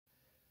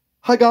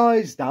Hi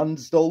guys,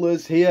 Dan's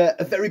Dollars here.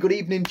 A very good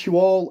evening to you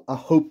all. I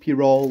hope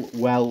you're all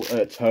well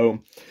at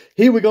home.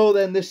 Here we go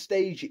then, this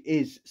stage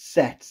is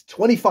set.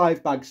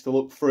 25 bags to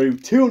look through,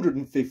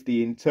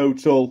 250 in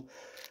total.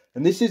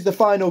 And this is the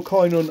final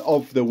coin hunt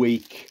of the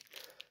week.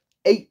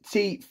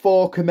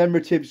 84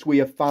 commemoratives we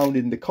have found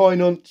in the coin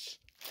hunts.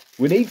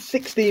 We need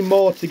 16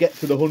 more to get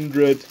to the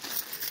 100.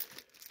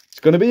 It's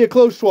going to be a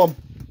close one.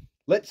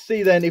 Let's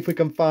see then if we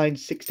can find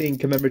 16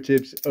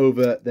 commemoratives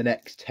over the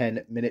next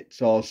 10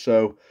 minutes or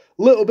so.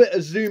 A little bit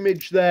of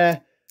zoomage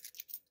there.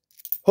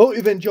 Hope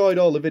you've enjoyed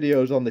all the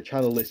videos on the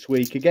channel this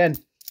week. Again,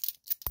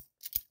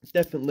 it's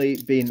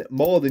definitely been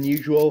more than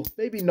usual.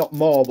 Maybe not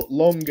more, but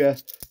longer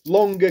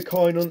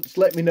coin hunts.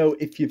 Let me know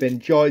if you've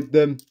enjoyed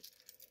them.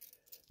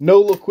 No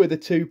luck with the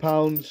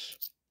 £2.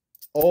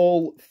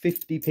 All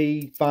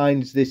 50p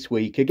finds this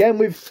week. Again,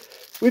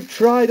 we've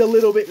tried a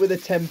little bit with the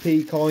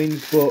 10p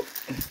coins, but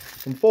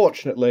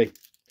unfortunately,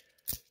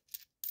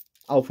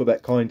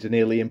 alphabet coins are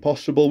nearly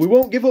impossible. We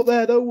won't give up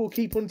there though. We'll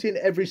keep hunting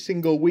every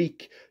single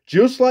week.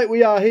 Just like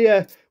we are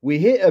here, we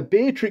hit a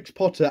Beatrix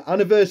Potter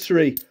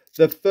anniversary.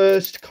 The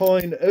first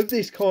coin of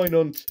this coin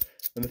hunt.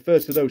 And the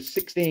first of those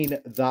 16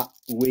 that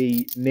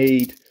we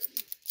need.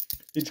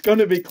 It's going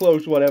to be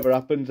close whatever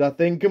happens, I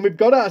think. And we've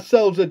got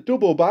ourselves a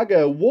double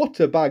bagger. What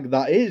a bag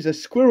that is. A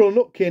Squirrel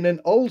Nutkin and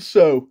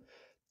also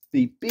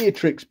the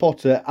Beatrix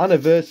Potter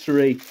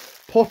anniversary.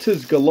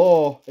 Potters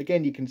galore.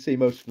 Again, you can see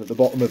most of them at the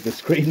bottom of the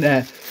screen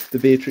there. The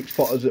Beatrix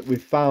Potters that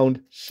we've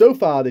found so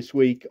far this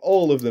week.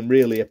 All of them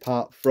really,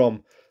 apart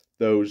from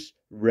those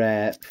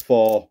rare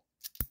 4.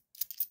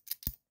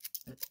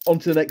 On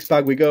to the next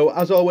bag we go.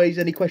 As always,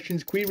 any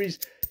questions, queries,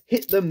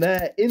 hit them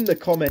there in the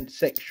comment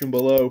section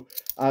below.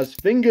 As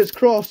fingers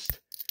crossed,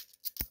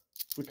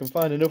 we can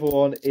find another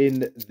one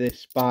in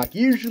this bag.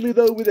 Usually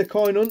though with the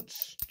coin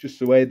hunts, just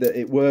the way that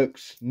it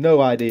works,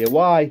 no idea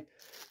why,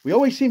 we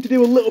always seem to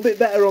do a little bit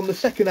better on the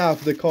second half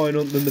of the coin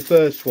hunt than the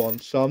first one.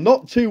 So I'm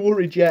not too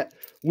worried yet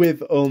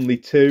with only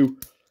 2.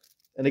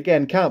 And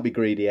again, can't be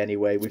greedy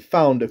anyway. We've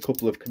found a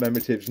couple of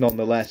commemoratives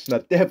nonetheless. And I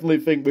definitely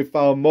think we've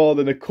found more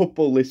than a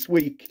couple this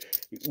week.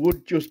 It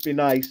would just be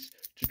nice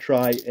to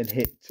try and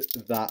hit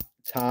that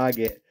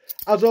target.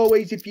 As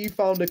always, if you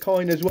found a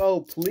coin as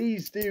well,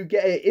 please do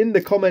get it in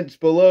the comments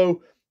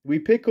below. We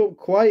pick up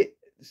quite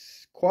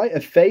a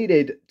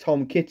faded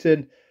Tom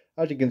Kitten.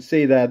 As you can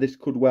see there, this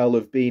could well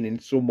have been in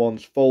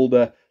someone's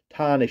folder,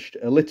 tarnished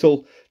a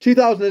little.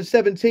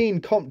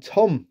 2017 Tom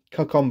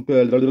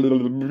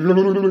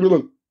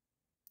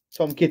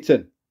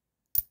Kitten.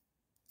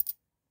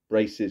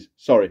 Braces,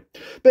 sorry.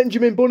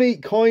 Benjamin Bunny,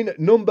 coin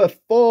number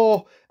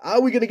 4.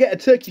 Are we going to get a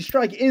Turkey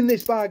Strike in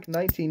this bag?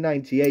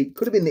 1998.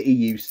 Could have been the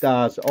EU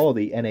Stars or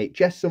the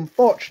NHS.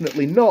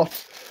 Unfortunately not.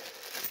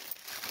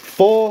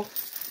 4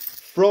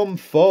 from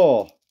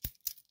 4.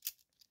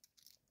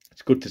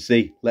 It's good to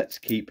see. Let's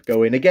keep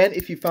going. Again,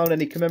 if you found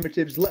any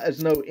commemoratives, let us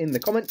know in the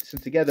comments.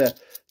 And together,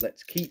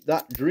 let's keep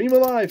that dream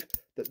alive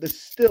that there's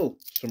still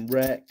some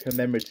rare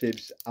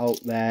commemoratives out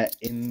there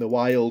in the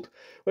wild.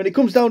 When it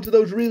comes down to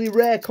those really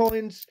rare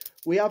coins,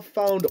 we have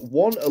found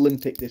one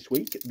Olympic this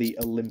week, the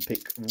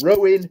Olympic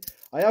rowing.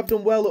 I have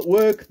done well at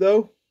work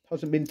though.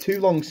 Hasn't been too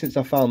long since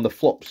I found the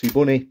Flopsy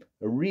Bunny.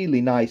 A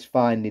really nice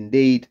find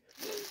indeed.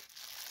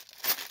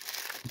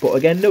 But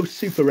again, no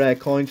super rare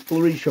coins.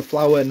 Flourish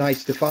Flower,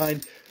 nice to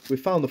find. We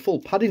found the full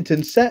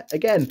Paddington set.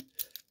 Again,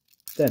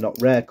 they're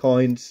not rare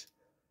coins.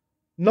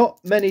 Not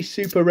many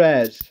super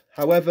rares.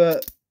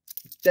 However,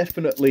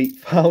 definitely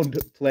found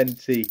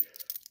plenty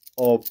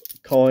of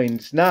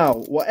coins. Now,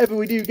 whatever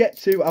we do get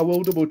to, I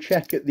will double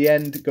check at the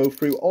end, go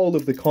through all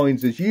of the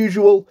coins as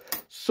usual.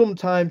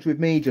 Sometimes with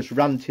me just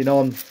ranting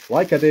on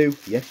like I do.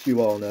 Yes,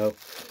 you all know.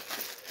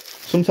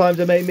 Sometimes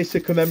I may miss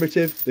a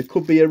commemorative. There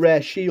could be a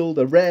rare shield,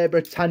 a rare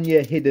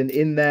Britannia hidden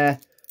in there.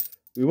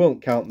 We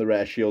won't count the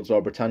rare shields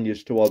or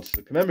Britannias towards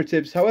the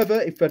commemoratives. However,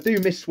 if I do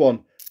miss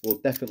one, we'll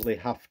definitely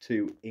have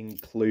to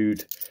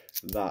include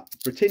that.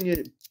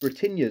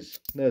 Britannias,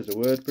 there's a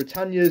word.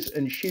 Britannias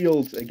and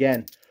shields,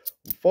 again,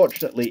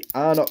 unfortunately,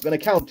 are not going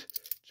to count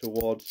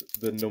towards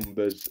the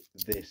numbers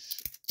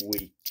this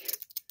week.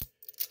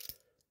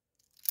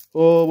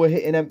 Oh, we're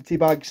hitting empty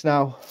bags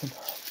now.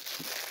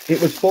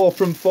 It was 4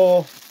 from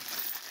 4.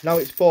 Now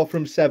it's 4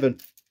 from 7.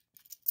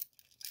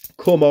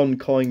 Come on,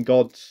 coin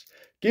gods.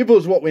 Give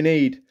us what we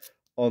need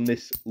on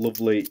this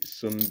lovely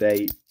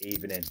Sunday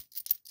evening.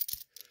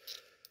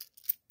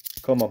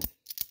 Come on.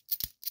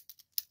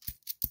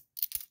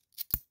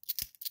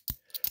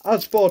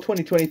 As for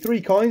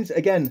 2023 coins,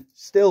 again,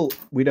 still,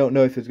 we don't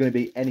know if there's going to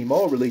be any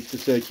more released to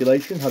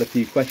circulation. Had a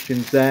few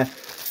questions there.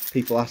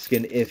 People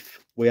asking if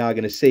we are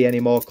going to see any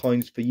more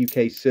coins for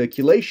UK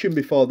circulation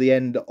before the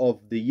end of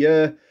the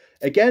year.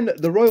 Again,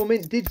 the Royal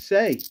Mint did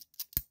say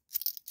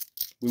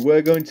we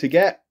were going to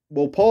get,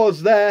 we'll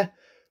pause there.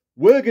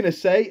 We're going to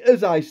say,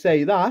 as I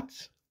say that,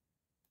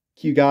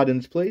 Kew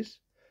Gardens, please.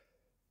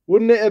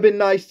 Wouldn't it have been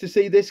nice to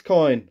see this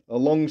coin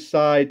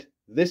alongside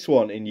this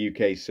one in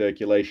UK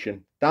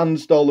circulation?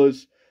 Dan's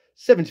Dollars,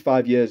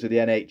 75 years of the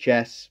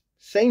NHS.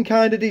 Same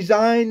kind of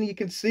design. You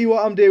can see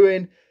what I'm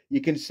doing. You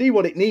can see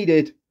what it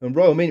needed. And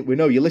Royal Mint, we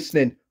know you're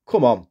listening.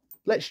 Come on,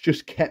 let's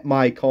just get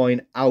my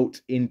coin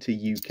out into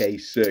UK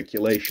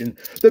circulation.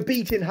 The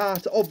beating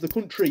heart of the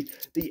country,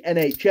 the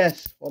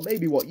NHS, or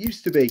maybe what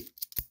used to be.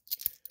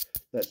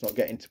 Let's not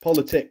get into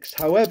politics.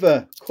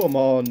 However, come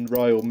on,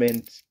 Royal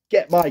Mint,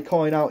 get my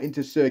coin out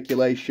into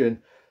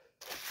circulation.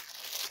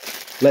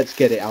 Let's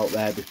get it out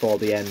there before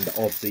the end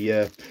of the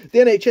year. The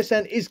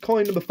NHSN is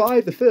coin number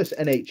 5, the first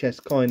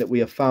NHS coin that we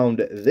have found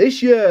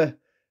this year.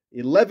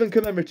 11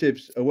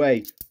 commemoratives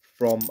away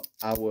from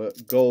our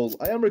goal.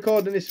 I am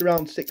recording this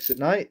around 6 at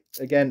night.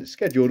 Again,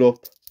 scheduled up.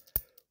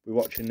 We're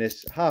watching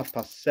this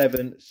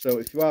 7:30. So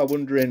if you are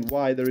wondering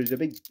why there is a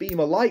big beam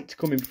of light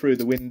coming through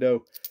the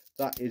window,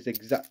 that is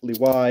exactly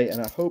why.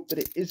 And I hope that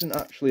it isn't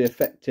actually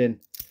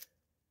affecting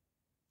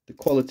the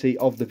quality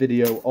of the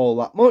video all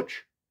that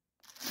much.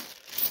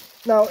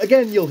 Now,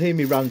 again, you'll hear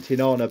me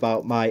ranting on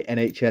about my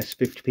NHS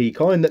 50p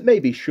coin that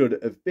maybe should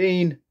have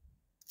been.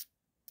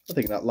 I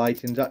think that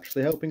lighting's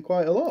actually helping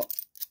quite a lot.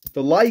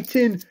 The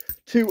lighting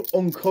to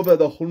uncover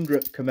the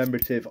 100th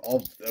commemorative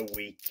of the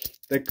week.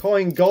 The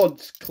coin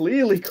gods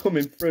clearly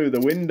coming through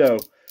the window.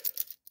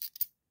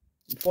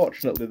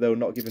 Unfortunately, though,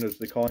 not giving us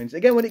the coins.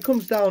 Again, when it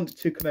comes down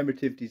to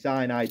commemorative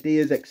design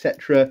ideas,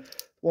 etc.,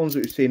 ones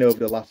that we've seen over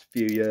the last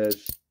few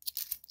years,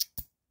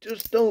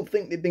 just don't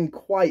think they've been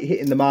quite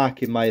hitting the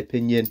mark, in my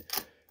opinion,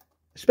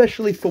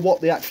 especially for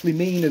what they actually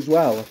mean as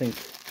well. I think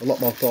a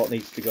lot more thought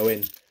needs to go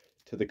in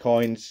to the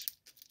coins.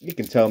 You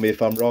can tell me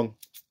if I'm wrong,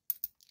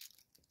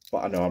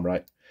 but I know I'm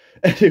right.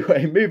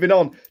 Anyway, moving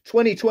on.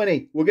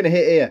 2020, we're going to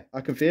hit here.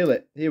 I can feel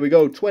it. Here we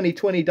go.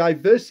 2020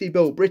 Diversity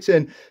Built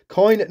Britain,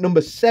 coin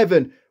number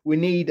 7. We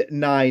need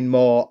 9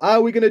 more.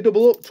 Are we going to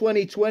double up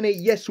 2020?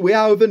 Yes, we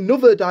are, with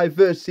another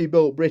Diversity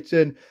Built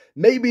Britain.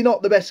 Maybe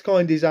not the best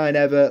coin design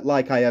ever,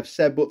 like I have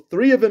said, but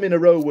 3 of them in a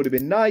row would have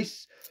been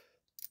nice.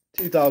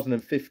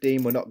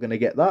 2015, we're not going to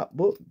get that,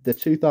 but the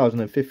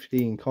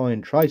 2015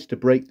 coin tries to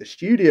break the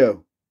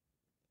studio.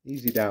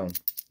 Easy down,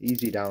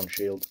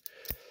 Shield.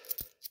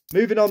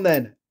 Moving on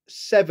then,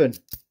 7.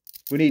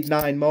 We need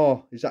 9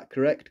 more. Is that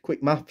correct?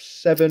 Quick maths.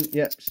 7,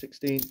 yep,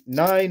 16.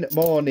 9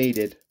 more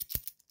needed.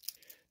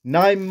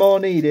 9 more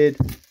needed.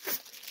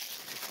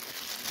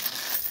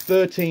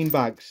 13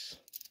 bags.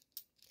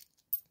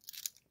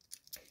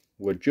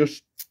 We're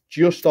just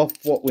off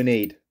what we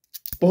need.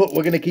 But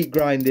we're going to keep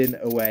grinding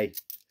away.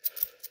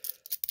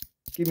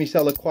 Give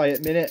myself a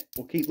quiet minute.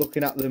 We'll keep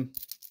looking at them.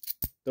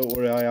 Don't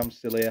worry, I am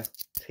still here.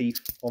 Teeth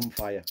on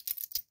fire.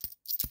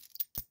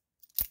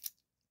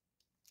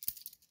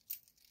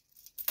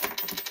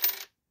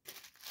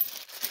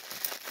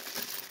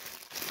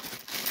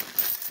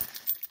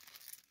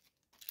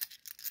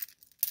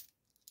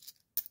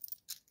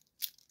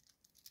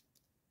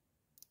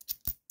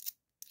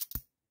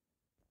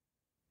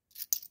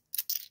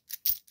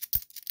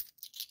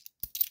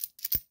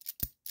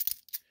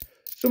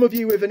 Some of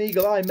you with an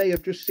eagle eye may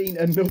have just seen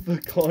another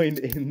coin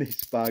in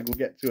this bag. We'll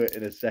get to it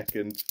in a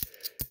second.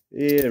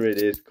 Here it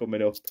is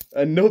coming up.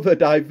 Another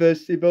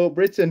Diversity Built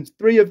Britain.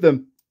 3 of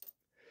them.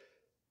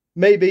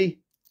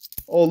 Maybe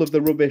all of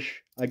the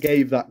rubbish I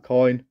gave that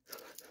coin.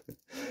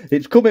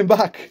 It's coming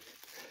back.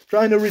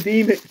 Trying to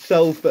redeem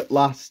itself at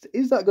last.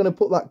 Is that going to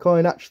put that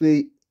coin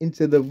actually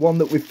into the one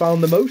that we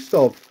found the most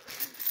of?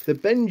 The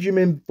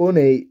Benjamin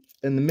Bunny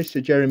and the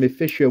Mr. Jeremy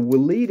Fisher were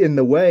leading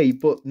the way,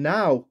 but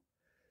now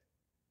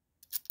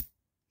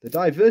the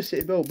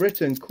Diversity Built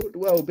Britain could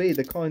well be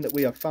the coin that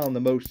we have found the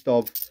most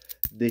of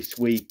this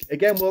week.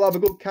 Again, we'll have a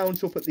good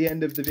count up at the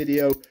end of the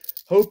video,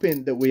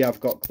 hoping that we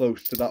have got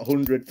close to that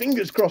 100.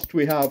 Fingers crossed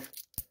we have.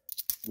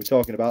 We're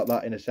talking about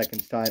that in a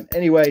second's time.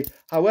 Anyway,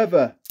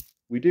 however,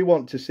 we do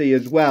want to see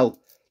as well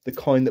the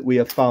coin that we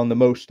have found the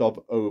most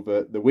of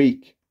over the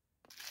week.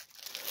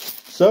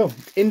 So,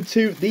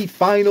 into the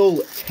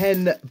final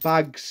 10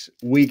 bags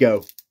we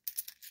go.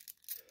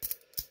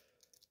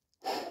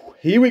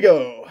 Here we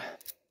go.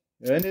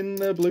 And in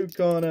the blue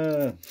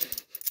corner,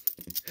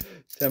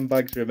 10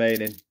 bags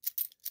remaining.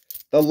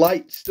 The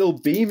light's still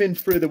beaming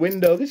through the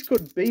window. This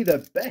could be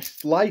the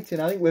best lighting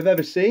I think we've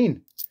ever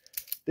seen.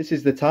 This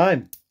is the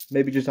time.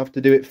 Maybe just have to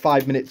do it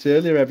 5 minutes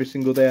earlier every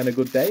single day on a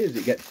good day, as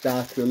it gets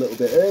darker a little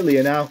bit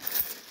earlier now.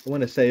 And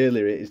when I say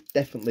earlier, it is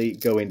definitely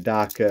going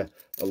darker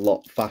a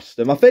lot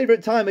faster. My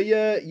favourite time of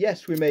year,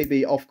 yes, we may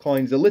be off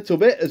coins a little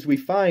bit as we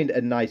find a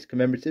nice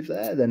commemorative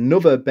there.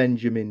 Another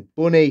Benjamin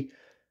Bunny.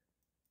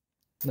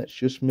 Let's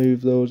just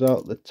move those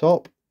out the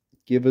top.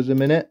 Give us a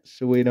minute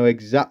so we know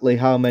exactly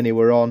how many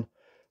we're on.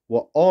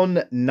 We're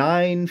on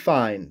 9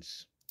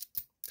 finds.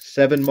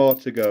 7 more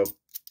to go.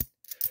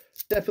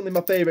 Definitely my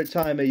favourite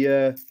time of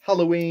year.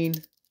 Halloween,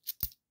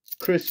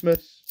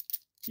 Christmas.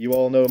 You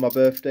all know my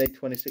birthday,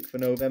 26th of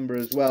November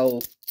as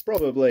well.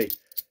 Probably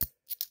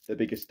the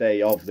biggest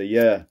day of the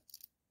year.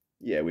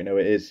 Yeah, we know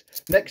it is.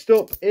 Next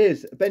up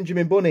is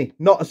Benjamin Bunny.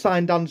 Not a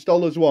signed Dance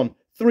Dollars one.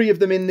 3 of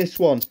them in this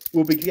one.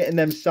 We'll be getting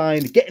them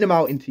signed, getting them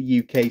out into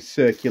UK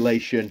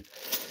circulation.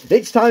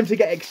 It's time to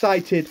get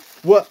excited.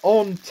 We're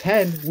on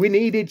 10. We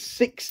needed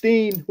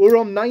 16. We're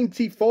on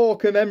 94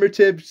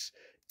 commemoratives.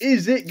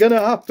 Is it going to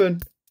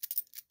happen?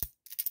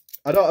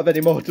 I don't have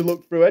any more to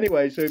look through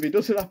anyway, so if it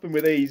doesn't happen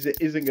with these, it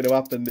isn't going to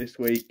happen this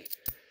week.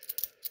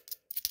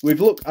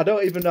 I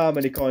don't even know how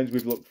many coins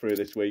we've looked through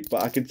this week,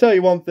 but I can tell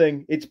you one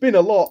thing, it's been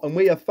a lot, and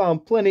we have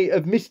found plenty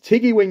of Miss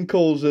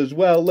Tiggywinkles as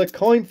well. The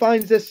coin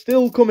finds are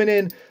still coming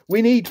in.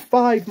 We need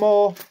 5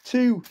 more,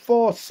 2,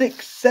 4,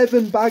 6,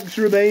 7 bags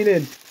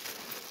remaining.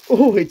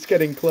 Oh, it's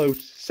getting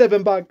close.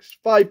 7 bags,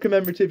 5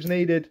 commemoratives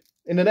needed.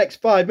 In the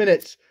next 5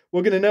 minutes,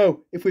 we're going to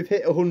know if we've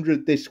hit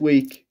 100 this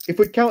week. If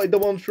we've counted the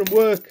ones from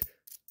work.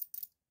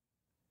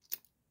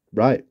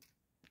 Right.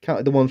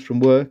 Counted the ones from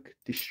work.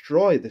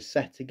 Destroy the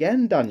set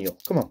again, Daniel.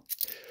 Come on.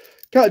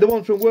 Counted the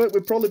ones from work.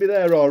 We'd probably be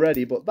there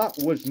already, but that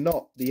was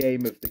not the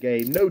aim of the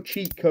game. No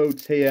cheat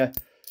codes here.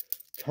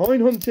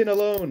 Coin hunting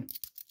alone.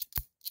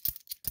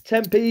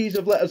 10p's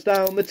have let us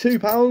down. The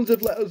 £2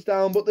 have let us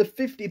down, but the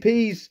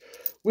 50p's,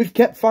 we've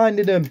kept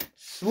finding them.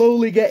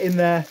 Slowly getting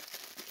there.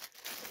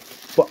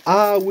 But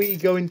are we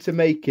going to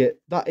make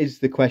it? That is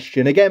the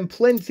question. Again,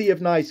 plenty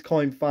of nice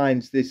coin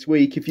finds this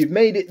week. If you've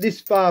made it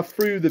this far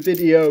through the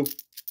video,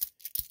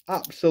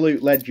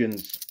 absolute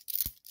legends.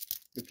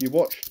 If you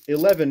watched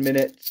 11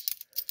 minutes,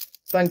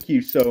 thank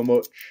you so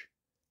much.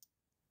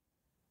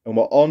 And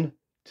we're on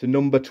to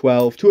number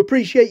 12. To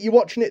appreciate you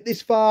watching it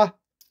this far,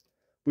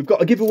 we've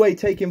got a giveaway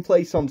taking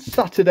place on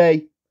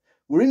Saturday.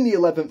 We're in the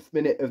 11th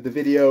minute of the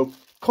video.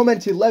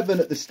 Comment 11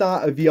 at the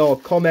start of your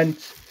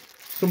comment.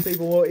 Some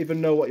people won't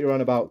even know what you're on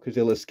about because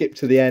they'll have skipped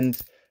to the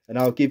end, and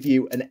I'll give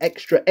you an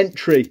extra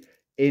entry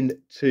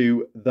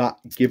into that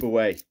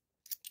giveaway.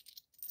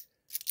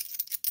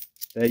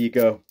 There you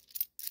go.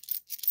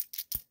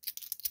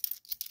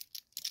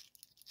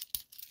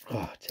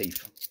 Oh,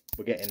 teeth.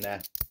 We're getting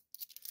there.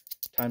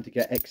 Time to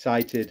get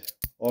excited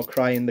or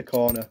cry in the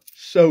corner.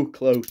 So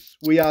close.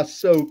 We are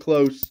so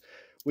close.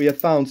 We have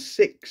found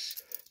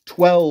 6,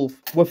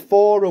 12. We're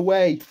 4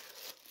 away.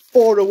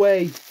 4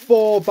 away,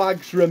 4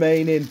 bags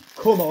remaining.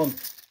 Come on.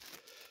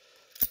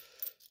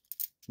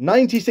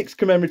 96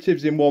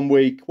 commemoratives in 1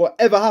 week.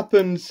 Whatever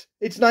happens,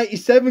 it's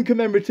 97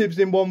 commemoratives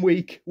in 1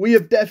 week. We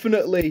have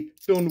definitely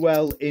done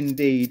well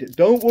indeed.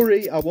 Don't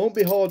worry, I won't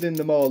be hoarding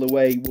them all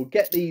away. We'll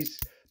get these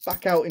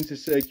back out into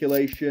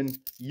circulation.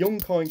 Young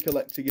coin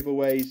collector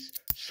giveaways,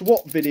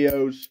 swap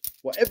videos,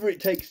 whatever it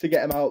takes to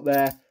get them out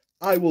there.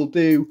 I will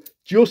do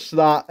just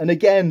that. And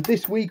again,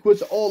 this week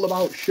was all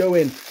about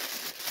showing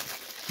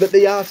that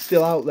they are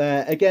still out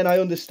there. Again, I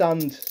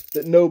understand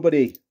that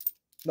nobody,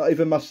 not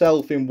even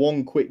myself in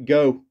one quick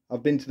go,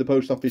 I've been to the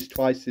post office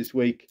twice this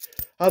week,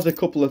 has a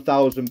couple of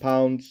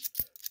 £1,000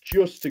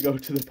 just to go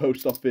to the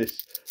post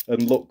office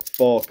and look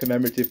for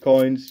commemorative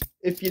coins.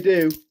 If you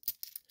do,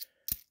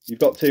 you've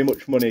got too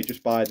much money,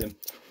 just buy them.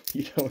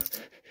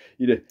 If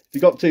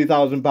you've got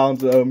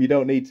 £2,000 at home, you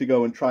don't need to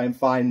go and try and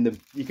find them.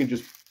 You can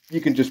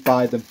just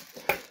buy them.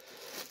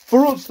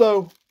 For us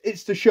though,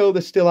 it's to show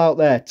they're still out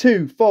there.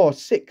 2, 4,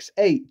 6,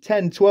 8,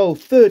 10, 12,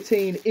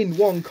 13 in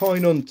one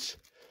coin hunt.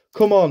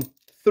 Come on.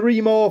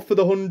 3 more for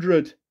the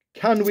 100.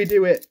 Can we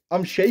do it?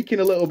 I'm shaking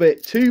a little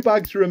bit. 2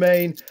 bags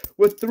remain.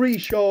 We're 3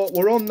 short.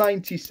 We're on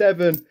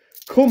 97.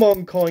 Come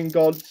on, coin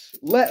gods.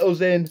 Let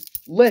us in.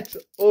 Let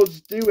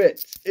us do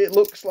it. It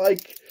looks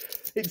like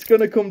it's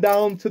going to come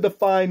down to the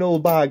final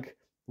bag.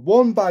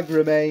 1 bag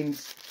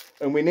remains.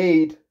 And we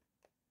need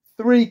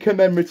 3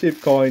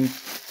 commemorative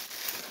coins.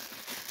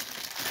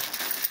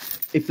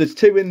 If there's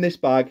 2 in this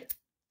bag,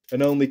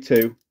 and only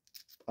 2,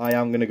 I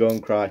am going to go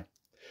and cry.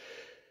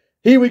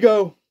 Here we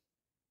go.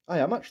 I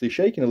am actually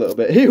shaking a little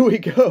bit. Here we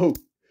go.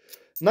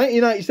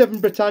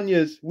 1997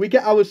 Britannias. We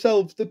get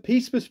ourselves the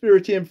peace,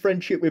 prosperity and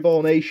friendship with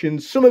all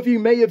nations. Some of you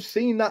may have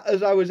seen that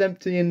as I was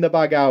emptying the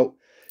bag out.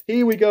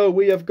 Here we go.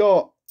 We have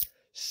got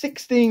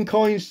 16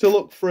 coins to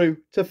look through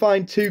to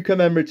find 2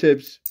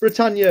 commemoratives.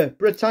 Britannia,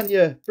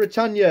 Britannia,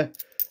 Britannia.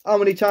 How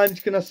many times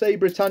can I say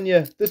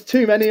Britannia? There's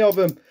too many of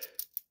them.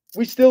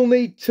 We still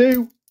need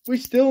 2. We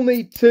still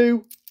need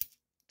 2.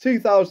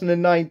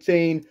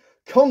 2019.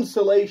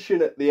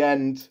 Consolation at the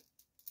end.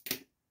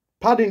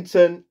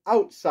 Paddington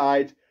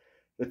outside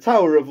the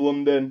Tower of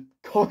London.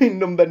 Coin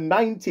number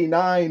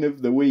 99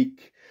 of the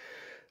week.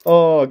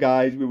 Oh,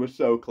 guys, we were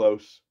so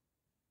close.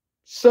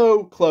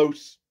 So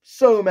close.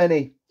 So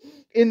many.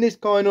 In this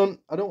coin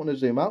hunt, I don't want to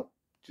zoom out.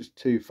 Just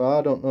too far.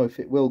 I don't know if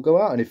it will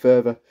go out any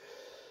further.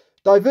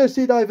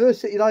 Diversity,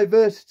 diversity,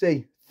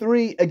 diversity.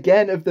 3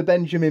 again of the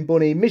Benjamin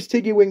Bunny. Miss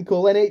Tiggywinkle,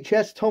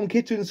 NHS, Tom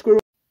Kitten Squirrel,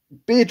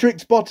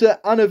 Beatrix Potter,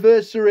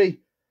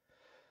 Anniversary,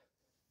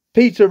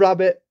 Peter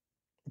Rabbit,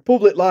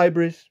 Public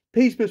Libraries,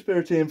 Peace,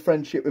 Prosperity and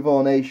Friendship with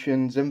All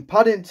Nations, and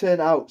Paddington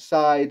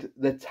outside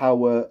the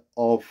Tower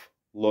of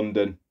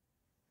London.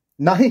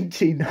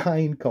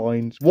 99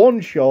 coins, 1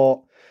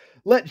 short.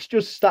 Let's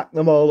just stack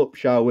them all up,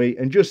 shall we?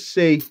 And just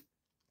see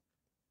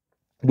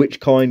which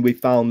coin we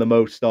found the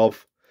most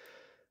of.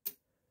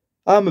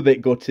 I'm a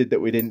bit gutted that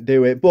we didn't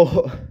do it,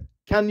 but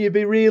can you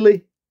be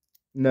really?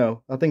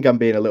 No, I think I'm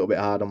being a little bit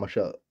hard on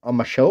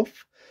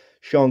myself.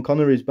 Sean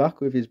Connery's back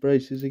with his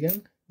braces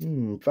again.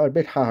 A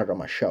bit hard on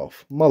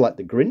myself. More like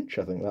the Grinch,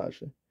 I think, that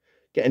actually.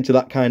 Getting to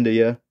that kind of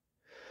year.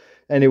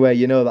 Anyway,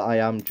 you know that I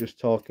am just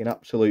talking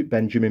absolute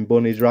Benjamin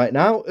Bunnies right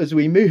now as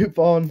we move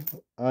on.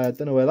 I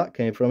don't know where that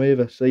came from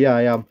either. So yeah,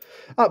 I am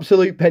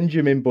absolute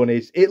Benjamin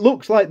Bunnies. It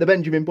looks like the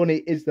Benjamin Bunny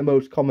is the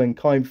most common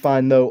coin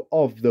find though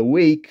of the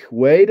week.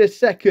 Wait a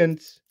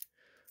second.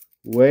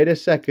 Wait a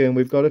second.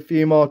 We've got a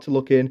few more to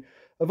look in.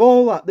 Of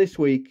all that this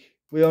week,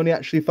 we only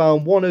actually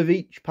found one of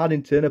each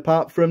Paddington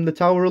apart from the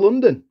Tower of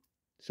London.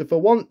 So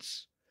for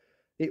once,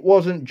 it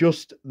wasn't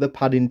just the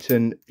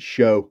Paddington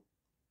show.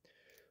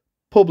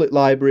 Public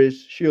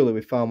libraries, surely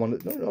we found one.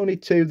 Only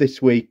 2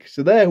 this week.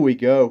 So there we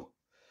go.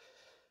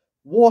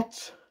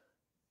 What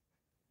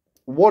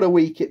a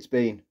week it's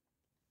been.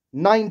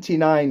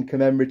 99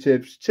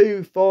 commemoratives,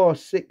 2, 4,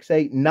 6,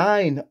 8,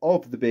 9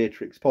 of the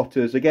Beatrix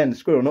Potters. Again, the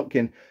Squirrel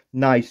Nutkin,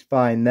 nice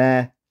find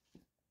there.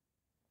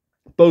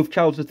 Both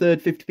Charles III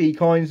 50p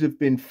coins have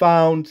been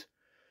found.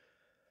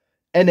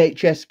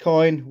 NHS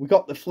coin. We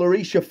got the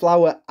Floretia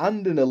flower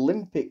and an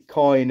Olympic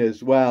coin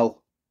as well.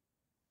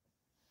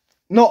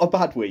 Not a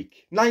bad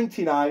week.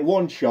 99,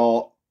 one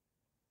short.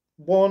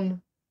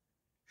 One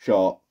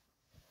short.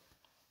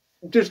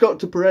 Just got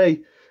to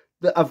pray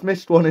that I've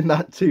missed one in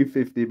that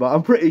 250, but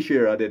I'm pretty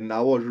sure I didn't. I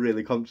was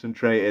really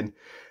concentrating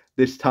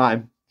this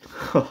time.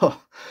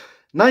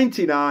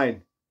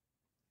 99.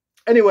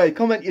 Anyway,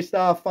 comment your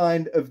star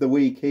find of the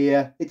week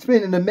here. It's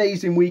been an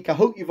amazing week. I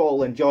hope you've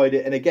all enjoyed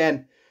it. And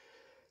again,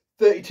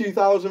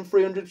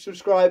 32,300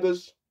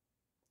 subscribers.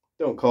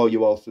 Don't call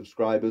you all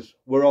subscribers.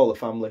 We're all a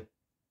family.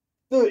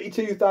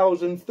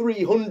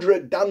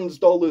 32,300 Dan's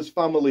Dollars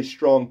family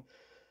strong.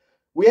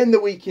 We end the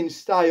week in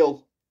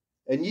style.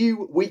 A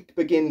new week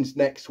begins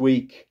next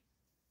week.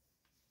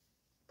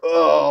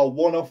 Oh,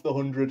 1 off the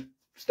 100.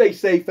 Stay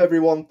safe,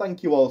 everyone.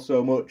 Thank you all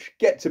so much.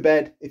 Get to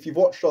bed. If you've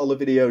watched all the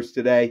videos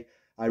today,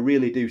 I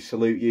really do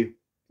salute you.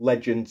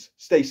 Legends.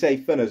 Stay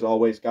safe, and as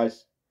always,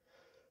 guys,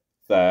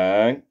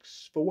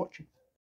 thanks for watching.